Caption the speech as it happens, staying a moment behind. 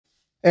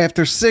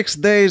After 6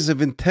 days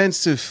of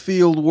intensive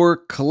field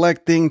work,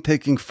 collecting,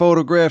 taking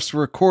photographs,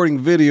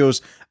 recording videos,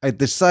 I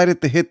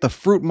decided to hit the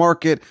fruit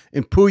market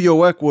in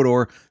Puyo,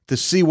 Ecuador to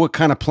see what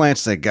kind of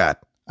plants they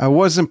got. I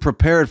wasn't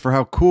prepared for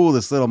how cool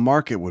this little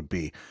market would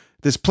be.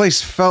 This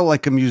place felt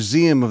like a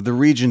museum of the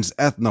region's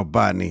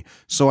ethnobotany,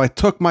 so I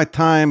took my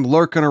time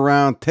lurking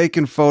around,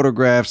 taking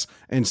photographs,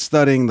 and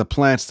studying the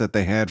plants that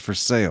they had for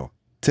sale.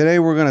 Today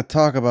we're going to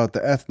talk about the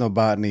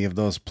ethnobotany of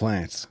those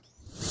plants.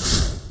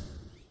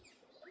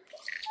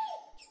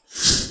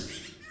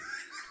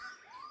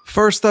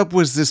 First up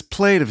was this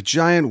plate of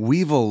giant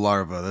weevil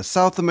larvae, the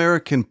South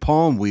American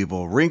palm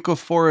weevil,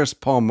 Rhynchophorus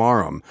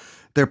palmarum.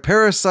 They're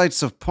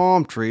parasites of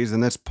palm trees,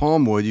 and that's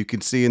palm wood you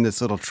can see in this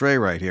little tray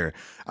right here.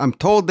 I'm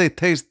told they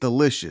taste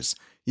delicious.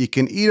 You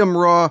can eat them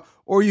raw,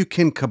 or you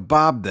can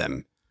kebab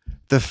them.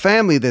 The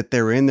family that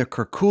they're in, the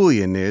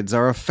Curculionids,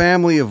 are a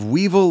family of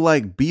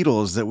weevil-like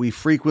beetles that we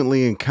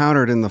frequently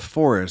encountered in the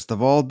forest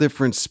of all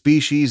different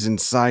species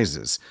and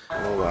sizes.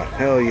 Oh,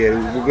 hell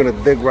yeah, we're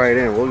gonna dig right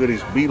in. Look at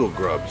these beetle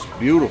grubs.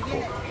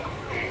 Beautiful.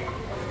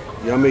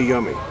 Yummy,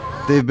 yummy.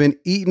 They've been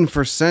eaten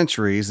for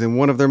centuries, and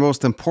one of their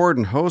most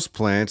important host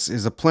plants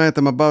is a plant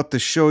I'm about to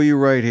show you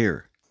right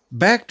here.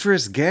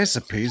 Bactris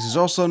gasipaes is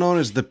also known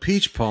as the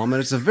peach palm,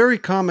 and it's a very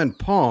common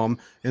palm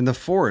in the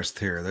forest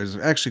here. There's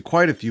actually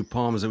quite a few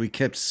palms that we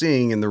kept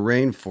seeing in the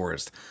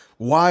rainforest.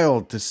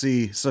 Wild to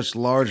see such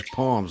large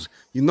palms.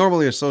 You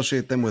normally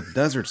associate them with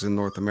deserts in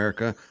North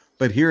America,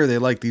 but here they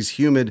like these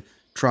humid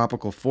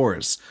tropical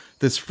forests.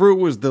 This fruit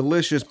was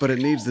delicious, but it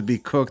needs to be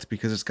cooked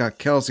because it's got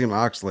calcium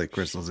oxalate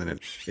crystals in it.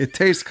 It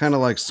tastes kind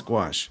of like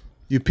squash.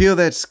 You peel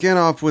that skin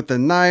off with a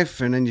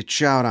knife and then you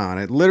chow down.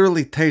 It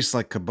literally tastes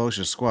like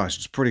kabocha squash.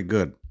 It's pretty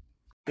good.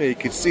 Yeah, you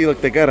can see, look,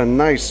 they got a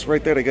nice,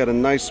 right there, they got a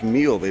nice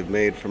meal they've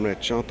made from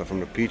that chonta, from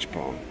the peach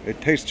palm. It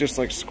tastes just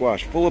like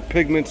squash, full of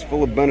pigments,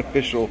 full of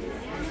beneficial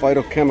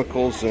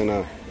phytochemicals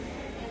and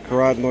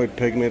carotenoid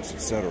pigments,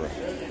 etc.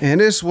 And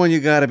this one you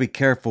gotta be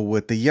careful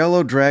with, the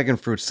yellow dragon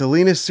fruit,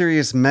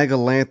 Selenicereus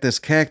megalanthus,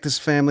 cactus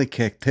family,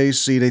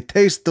 Cactaceae. They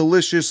taste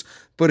delicious,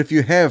 but if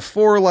you have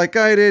 4 like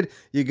I did,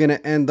 you're gonna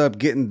end up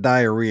getting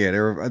diarrhea.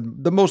 They're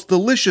the most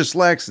delicious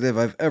laxative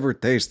I've ever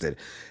tasted.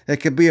 It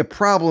could be a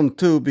problem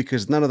too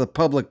because none of the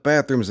public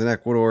bathrooms in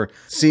Ecuador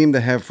seem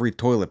to have free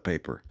toilet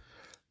paper.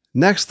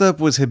 Next up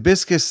was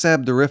Hibiscus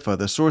sabdorifa,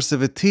 the source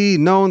of a tea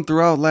known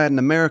throughout Latin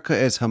America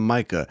as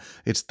Jamaica.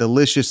 It's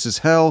delicious as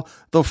hell,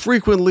 though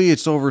frequently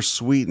it's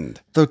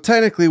over-sweetened. Though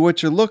technically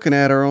what you're looking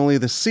at are only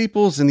the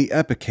sepals and the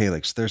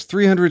epicalyx. There's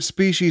 300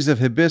 species of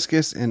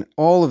hibiscus, and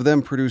all of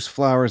them produce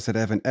flowers that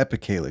have an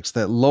epicalyx,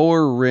 that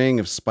lower ring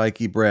of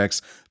spiky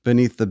bracts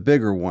beneath the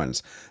bigger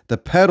ones. The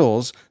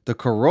petals, the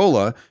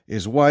corolla,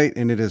 is white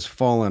and it has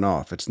fallen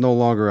off. It's no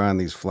longer on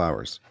these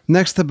flowers.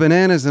 Next to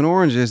bananas and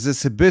oranges,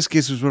 this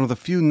hibiscus was one of the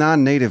few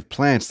non-native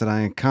plants that I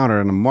encountered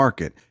on the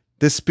market.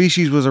 This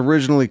species was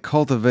originally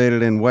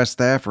cultivated in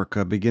West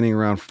Africa beginning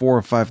around 4,000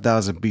 or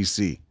 5,000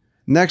 BC.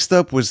 Next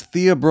up was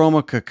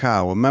Theobroma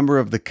cacao, a member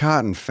of the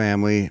cotton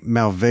family,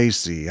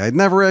 Malvaceae. I'd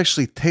never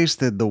actually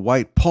tasted the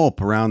white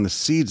pulp around the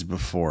seeds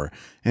before,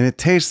 and it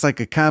tastes like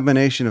a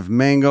combination of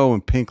mango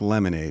and pink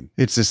lemonade.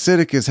 It's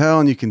acidic as hell,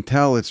 and you can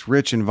tell it's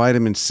rich in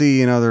vitamin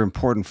C and other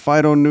important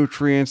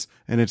phytonutrients,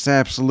 and it's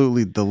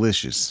absolutely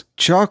delicious.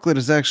 Chocolate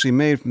is actually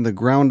made from the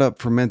ground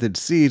up fermented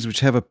seeds, which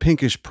have a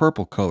pinkish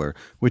purple color,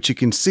 which you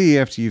can see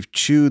after you've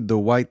chewed the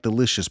white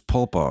delicious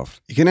pulp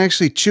off. You can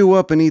actually chew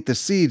up and eat the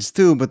seeds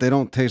too, but they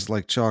don't taste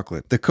like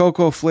chocolate. The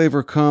cocoa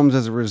flavor comes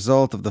as a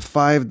result of the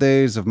 5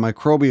 days of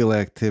microbial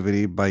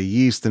activity by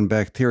yeast and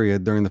bacteria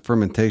during the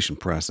fermentation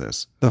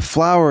process. The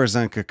flowers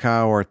on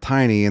cacao are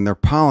tiny and they're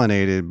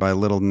pollinated by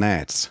little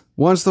gnats.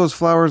 Once those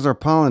flowers are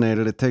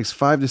pollinated, it takes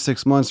 5 to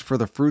 6 months for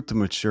the fruit to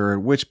mature,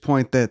 at which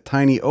point that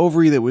tiny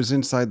ovary that was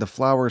inside the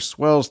flower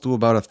swells to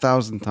about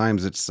 1,000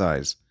 times its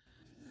size.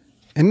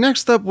 And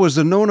next up was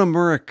Annona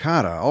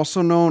muricata,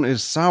 also known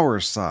as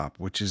soursop,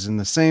 which is in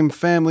the same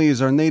family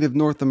as our native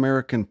North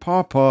American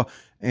pawpaw,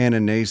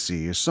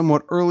 Annanaceae, a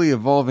somewhat early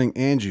evolving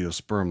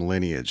angiosperm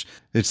lineage.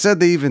 It's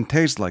said they even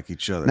taste like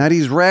each other. Now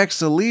these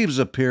racks of leaves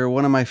up here are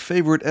one of my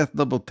favorite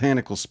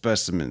ethnobotanical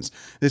specimens.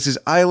 This is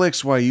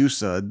Ilex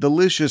Guayusa, a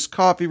delicious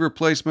coffee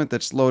replacement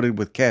that's loaded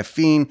with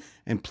caffeine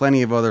and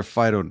plenty of other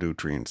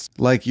phytonutrients.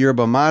 Like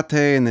yerba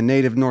mate and the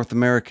native North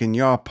American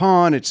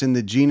yaupon, it's in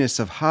the genus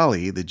of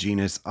holly, the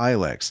genus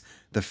Ilex.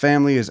 The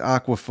family is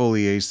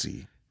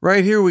Aquifoliaceae.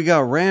 Right here we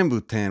got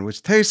rambutan,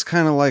 which tastes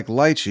kind of like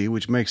lychee,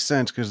 which makes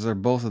sense because they're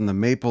both in the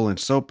maple and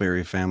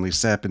soapberry family,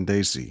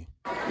 Sapindaceae.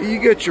 You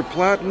get your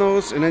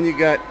platanos, and then you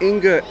got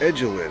Inga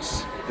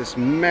edulis, this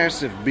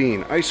massive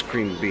bean, ice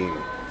cream bean.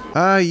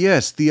 Ah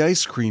yes, the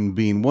ice cream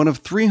bean, one of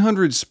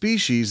 300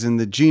 species in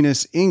the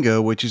genus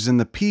Inga, which is in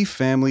the pea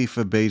family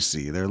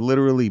Fabaceae. They're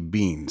literally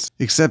beans.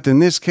 Except in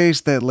this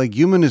case, that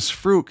leguminous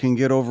fruit can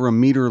get over 1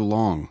 meter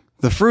long.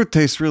 The fruit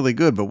tastes really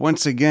good, but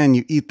once again,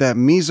 you eat that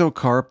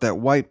mesocarp, that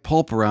white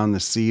pulp around the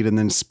seed, and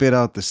then spit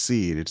out the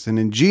seed. It's an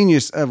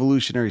ingenious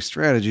evolutionary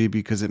strategy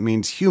because it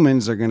means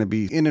humans are going to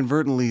be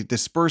inadvertently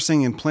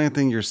dispersing and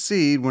planting your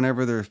seed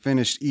whenever they're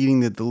finished eating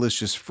the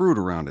delicious fruit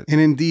around it.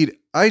 And indeed,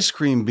 ice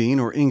cream bean,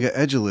 or Inga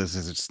edulis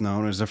as it's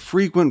known, is a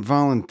frequent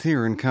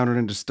volunteer encountered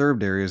in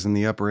disturbed areas in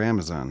the upper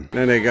Amazon.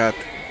 Then they got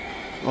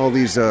all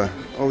these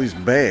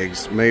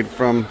bags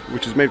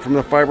which is made from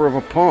the fiber of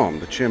a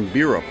palm, the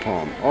chambira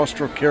palm,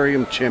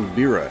 Ostrocarium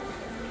chambira.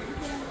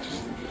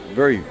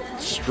 Very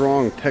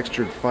strong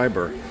textured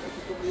fiber.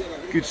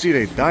 You can see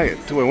they dye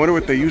it too. I wonder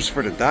what they use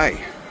for the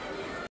dye.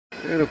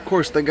 And of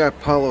course they got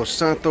Palo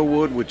Santo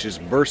wood, which is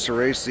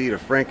Burseraceae, the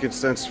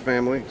frankincense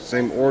family,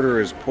 same order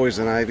as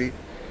poison ivy.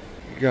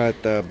 You got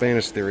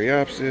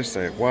Banisteriopsis,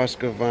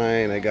 Ayahuasca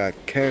vine. I got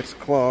cat's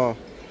claw,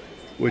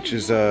 which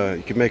is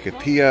you can make a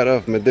tea out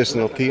of,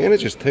 medicinal tea, and it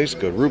just tastes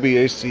good.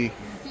 Rubiaceae,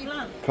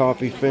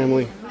 coffee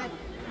family,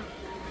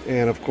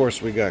 and of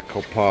course we got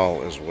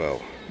Copal as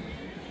well.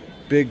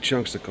 Big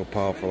chunks of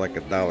Copal for like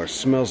 $1.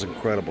 Smells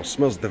incredible.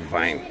 Smells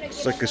divine.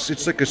 It's like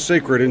a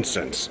sacred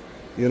incense.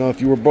 You know,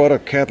 if you were brought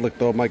up Catholic,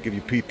 though, it might give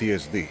you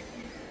PTSD. You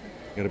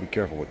gotta be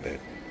careful with that.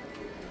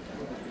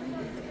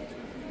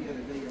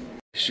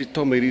 She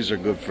told me these are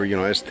good for, you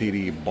know,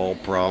 STD, ball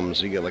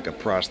problems. You get like a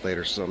prostate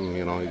or something,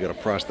 you know, you got a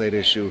prostate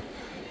issue,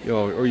 you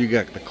know, or you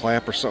got the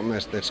clap or something.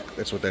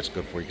 That's what that's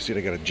good for. You can see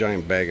they got a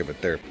giant bag of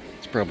it there.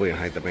 It's probably in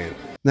high demand.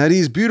 Now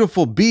these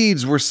beautiful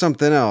beads were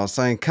something else.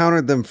 I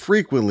encountered them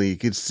frequently. You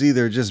could see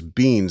they're just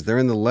beans. They're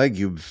in the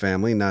legube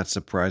family, not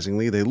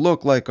surprisingly. They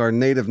look like our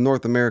native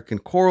North American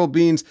coral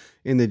beans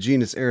in the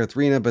genus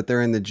Erythrina, but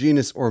they're in the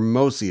genus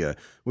Ormosia,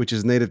 which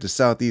is native to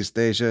Southeast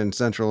Asia and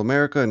Central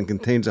America and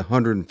contains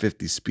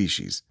 150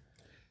 species.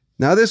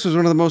 Now this was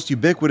one of the most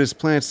ubiquitous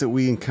plants that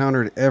we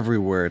encountered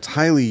everywhere. It's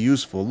highly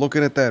useful.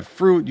 Looking at that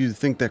fruit, you'd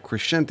think that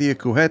Crescentia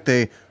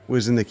cujete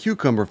was in the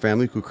cucumber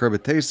family,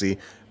 Cucurbitaceae,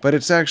 but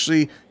it's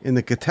actually in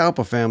the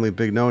catalpa family,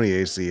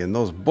 Bignoniaceae, and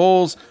those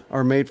bowls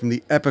are made from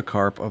the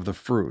epicarp of the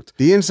fruit.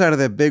 The inside of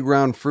that big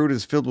round fruit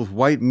is filled with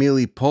white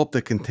mealy pulp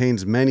that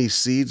contains many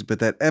seeds, but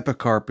that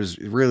epicarp is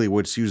really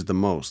what's used the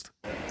most.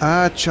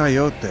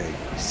 Chayote,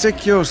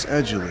 Sicyos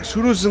edulis.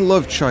 Who doesn't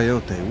love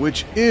chayote,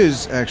 which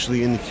is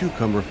actually in the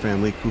cucumber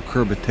family,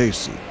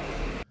 Cucurbitaceae.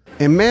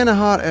 And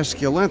Manihot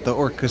esculenta,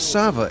 or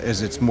cassava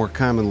as it's more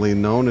commonly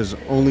known, is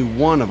only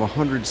one of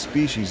 100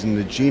 species in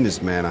the genus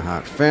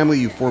Manihot,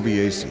 family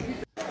Euphorbiaceae.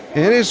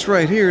 And it's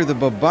right here, the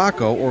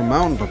babaco, or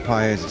mountain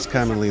papaya as it's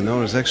commonly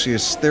known, is actually a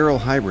sterile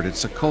hybrid.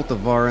 It's a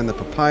cultivar in the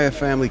papaya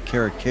family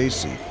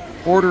Caracaceae,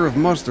 order of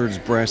mustards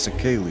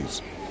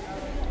Brassicales.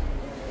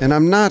 And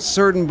I'm not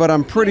certain, but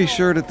I'm pretty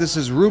sure that this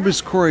is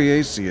Rubus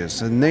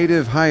coriaceus, a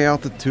native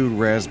high-altitude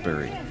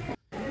raspberry.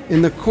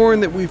 In the corn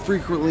that we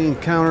frequently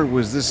encountered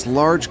was this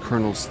large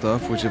kernel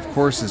stuff, which of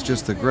course is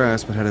just the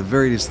grass, but had a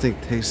very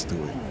distinct taste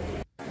to it.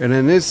 And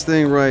then this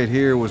thing right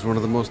here was one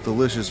of the most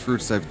delicious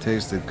fruits I've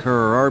tasted,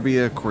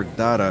 Curarabia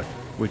cordata,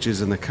 which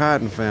is in the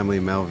cotton family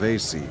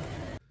Malvaceae.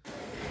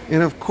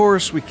 And of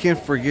course, we can't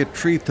forget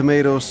tree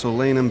tomato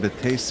Solanum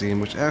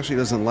betaceum, which actually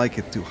doesn't like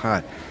it too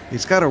hot.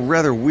 It's got a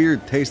rather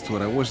weird taste to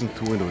it. I wasn't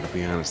too into it, to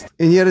be honest.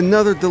 And yet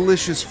another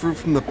delicious fruit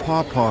from the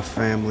pawpaw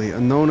family,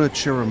 Annona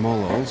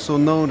cherimola, also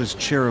known as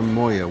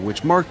cherimoya,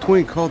 which Mark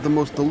Twain called the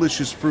most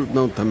delicious fruit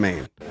known to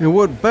man. And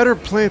what better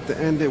plant to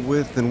end it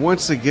with than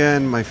once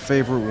again my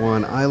favorite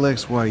one,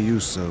 Ilex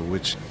Guayusa,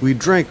 which we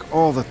drank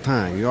all the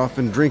time. You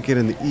often drink it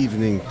in the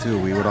evening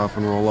too. We would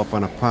often roll up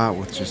on a pot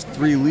with just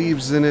 3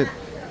 leaves in it,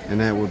 and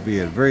that would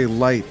be a very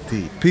light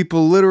tea.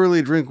 People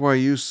literally drink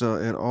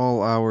Guayusa at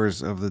all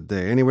hours of the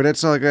day. Anyway,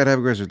 that's all I got. Have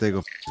a great day. Go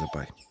f*** it.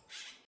 Bye.